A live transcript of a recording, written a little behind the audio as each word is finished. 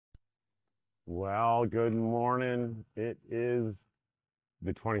Well, good morning. It is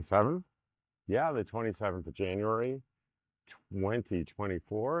the 27th. Yeah, the 27th of January,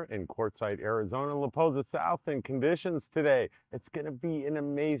 2024 in Quartzsite, Arizona, La Posa South. And conditions today, it's going to be an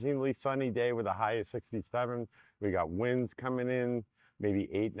amazingly sunny day with a high of 67. We got winds coming in, maybe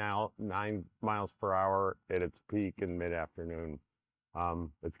 9 miles per hour at its peak in mid-afternoon.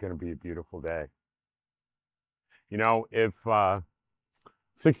 It's going to be a beautiful day. You know, if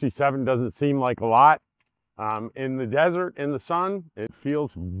 67 doesn't seem like a lot, in the desert, in the sun, it feels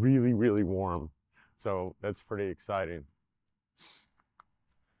really, really warm. So that's pretty exciting.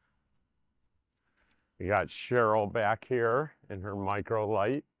 We got Cheryl back here in her micro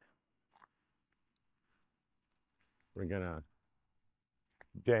light.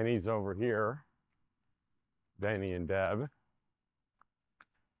 Denny's over here. Denny and Deb.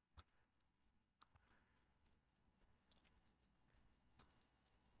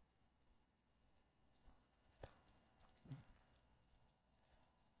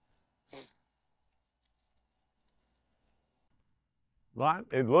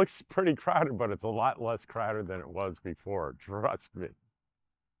 It looks pretty crowded, but it's a lot less crowded than it was before. Trust me.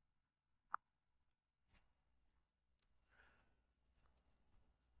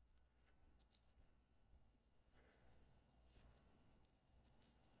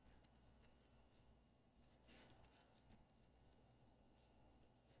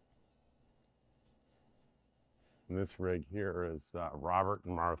 And this rig here is Robert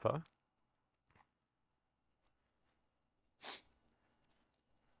and Martha.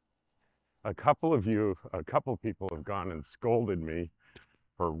 A couple people have gone and scolded me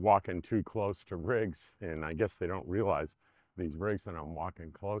for walking too close to rigs, and I guess they don't realize these rigs that I'm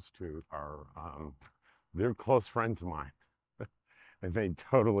walking close to are, they're close friends of mine, and they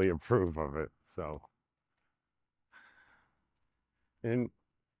totally approve of it. So, and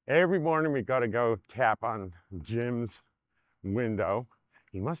every morning we got to go tap on Jim's window.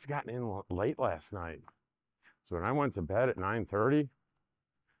 He must have gotten in late last night. So when I went to bed at 9:30,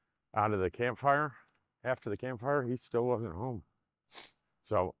 out of the campfire, after the campfire, he still wasn't home.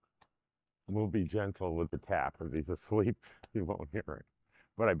 So we'll be gentle with the tap. If he's asleep, he won't hear it.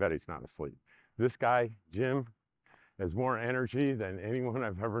 But I bet he's not asleep. This guy, Jim, has more energy than anyone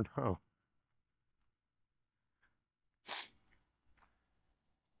I've ever known.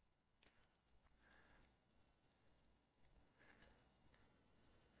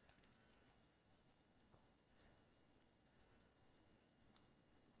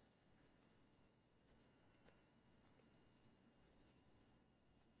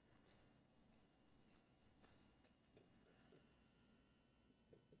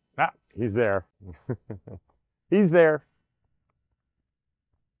 Ah, he's there. He's there.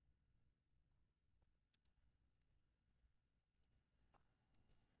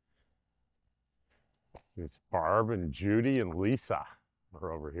 It's Barb and Judy and Lisa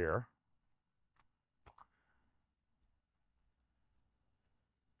are over here.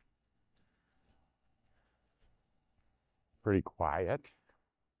 Pretty quiet.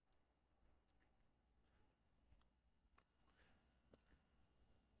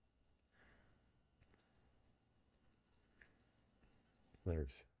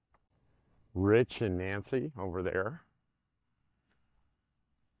 There's Rich and Nancy over there.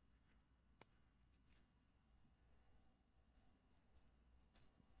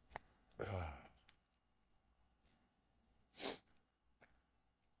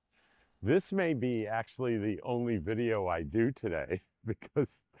 This may be actually the only video I do today because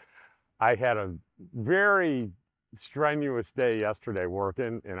I had a very strenuous day yesterday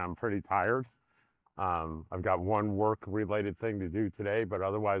working and I'm pretty tired. I've got one work-related thing to do today, but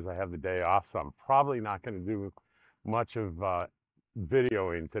otherwise I have the day off, so I'm probably not going to do much of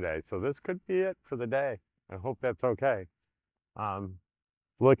videoing today. So this could be it for the day. I hope that's okay.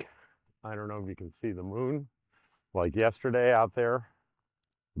 Look, I don't know if you can see the moon, like yesterday out there.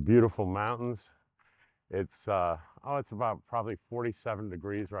 Beautiful mountains. It's it's about probably 47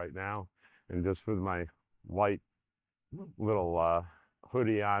 degrees right now, and just with my light little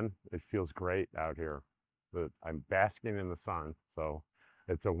hoodie on, it feels great out here. But I'm basking in the sun, so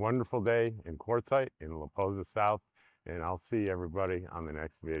it's a wonderful day in Quartzsite in La Posa South, and I'll see everybody on the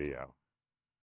next video.